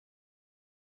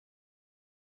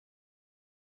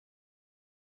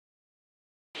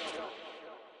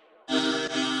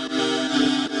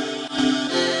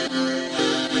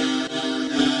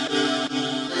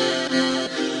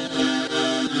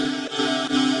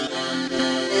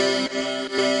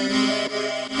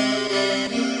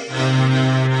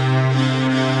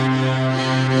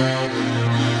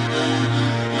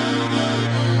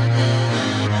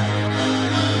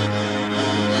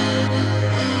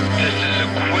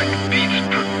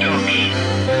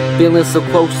Feeling so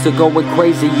close to going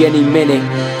crazy any minute.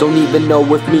 Don't even know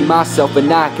if me, myself,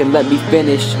 and I can let me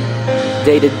finish.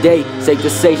 Day to day, safe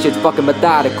to say shit's fucking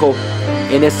methodical.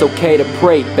 And it's okay to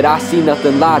pray, but I see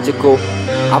nothing logical.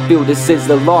 I feel this is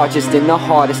the largest and the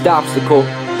hardest obstacle,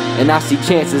 and I see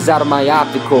chances out of my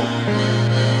optical,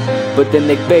 but then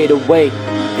they fade away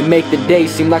and make the day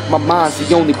seem like my mind's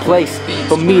the only place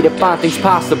for me to find things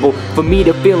possible, for me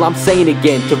to feel I'm sane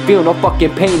again, to feel no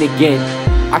fucking pain again.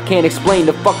 I can't explain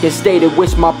the fucking state in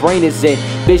which my brain is in.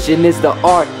 Vision is the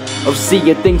art of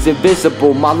seeing things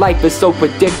invisible. My life is so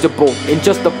predictable, and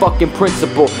just the fucking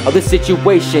principle of the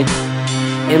situation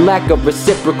and lack of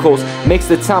reciprocals makes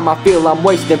the time I feel I'm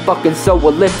wasting fucking so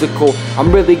elliptical.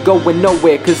 I'm really going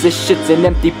nowhere cause this shit's an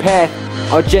empty path.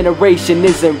 Our generation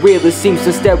isn't real, it seems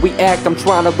instead we act. I'm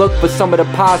trying to look for some of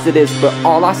the positives, but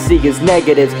all I see is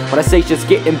negatives. When I say shit's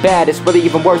getting bad, it's really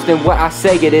even worse than what I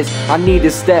say it is. I need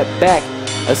to step back,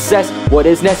 assess what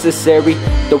is necessary.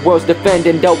 The world's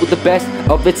defending, dealt with the best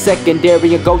of its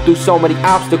secondary, and go through so many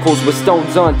obstacles with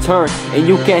stones unturned. And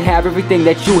you can't have everything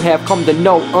that you have come to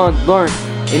know unlearned.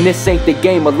 And this ain't the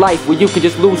game of life where you can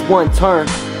just lose one turn.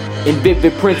 In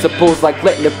vivid principles like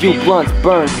letting a few blunts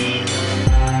burn.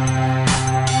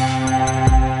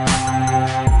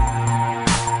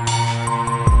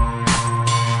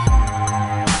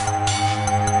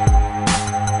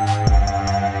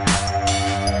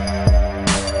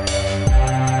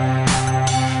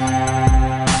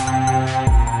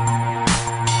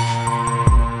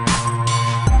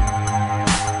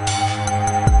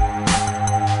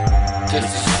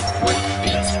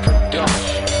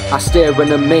 I stare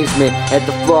in amazement at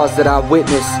the flaws that I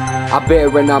witness. I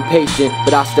bear and I'm patient,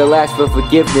 but I still ask for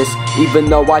forgiveness, even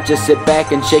though I just sit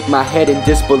back and shake my head in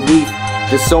disbelief.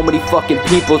 There's so many fucking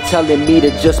people telling me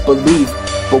to just believe,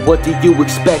 but what do you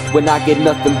expect when I get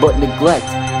nothing but neglect?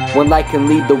 When light can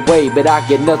lead the way, but I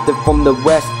get nothing from the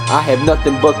rest. I have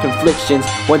nothing but conflictions.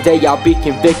 One day I'll be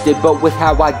convicted, but with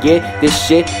how I get, this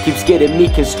shit keeps getting me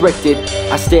constricted.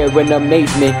 I stare in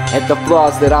amazement at the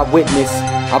flaws that I witness.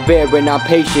 I bear and I'm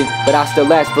patient, but I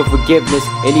still ask for forgiveness.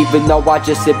 And even though I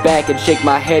just sit back and shake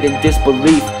my head in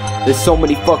disbelief, there's so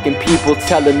many fucking people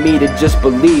telling me to just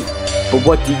believe. But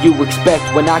what do you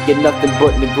expect when I get nothing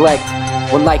but neglect?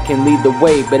 When light can lead the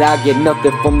way, but I get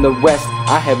nothing from the rest.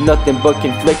 I have nothing but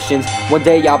conflictions. One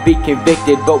day I'll be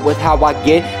convicted, but with how I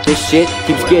get, this shit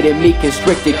keeps getting me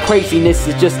constricted. Craziness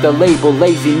is just a label,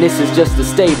 laziness is just a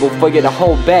stable for you to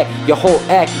hold back your whole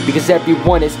act, because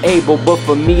everyone is able. But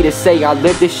for me to say I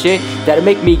live this shit, that'll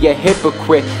make me a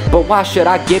hypocrite. But why should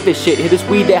I give this shit? Hit this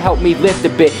weed that helped me lift a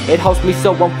bit. It helps me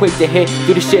so I'm quick to hit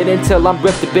do the shit until I'm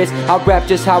ripped to bits. I rap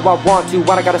just how I want to,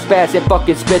 why I gotta spaz and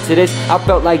fucking spit to this? I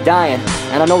felt like dying,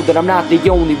 and I know that I'm not the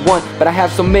only one, but I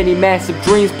have so many massive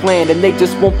dreams planned and they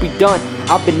just won't be done.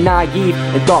 I've been naive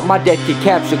and thought my death could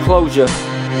capture closure,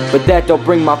 but that don't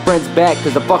bring my friends back,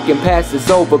 cause the fucking past is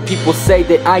over. People say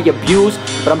that I abuse,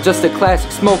 but I'm just a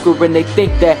classic smoker, and they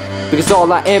think that because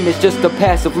all I am is just a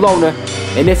passive loner.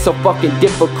 And it's so fucking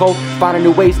difficult finding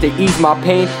new ways to ease my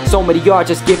pain. So many are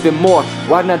just giving more,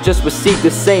 why not just receive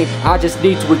the same? I just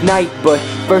need to ignite, but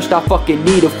first I fucking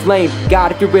need a flame.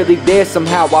 God, if you're really there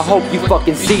somehow, I hope you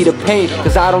fucking see the pain,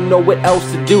 cause I don't know what else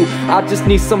to do. I just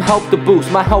need some help to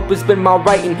boost. My help has been my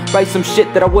writing, write some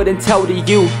shit that I wouldn't tell to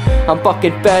you. I'm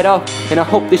fucking fed up, and I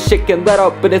hope this shit can let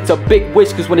up, but it's a big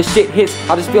wish, cause when the shit hits,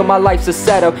 I just feel my life's a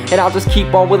setup, and I'll just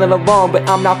keep on willing along, but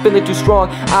I'm not feeling too strong.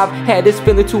 I've had this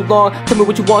feeling too long. Tell me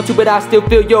what you want to, but I still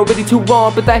feel you're really too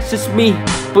wrong. But that's just me,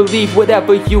 believe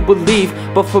whatever you believe,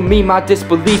 but for me, my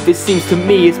disbelief, it seems to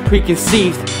me, is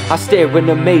preconceived. I stare in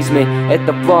amazement at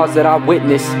the flaws that I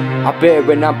witness. I bear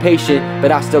and I'm patient,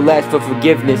 but I still ask for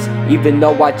forgiveness, even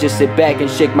though I just sit back and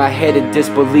shake my head in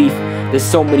disbelief. There's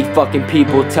so many fucking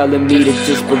people telling me to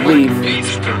just believe.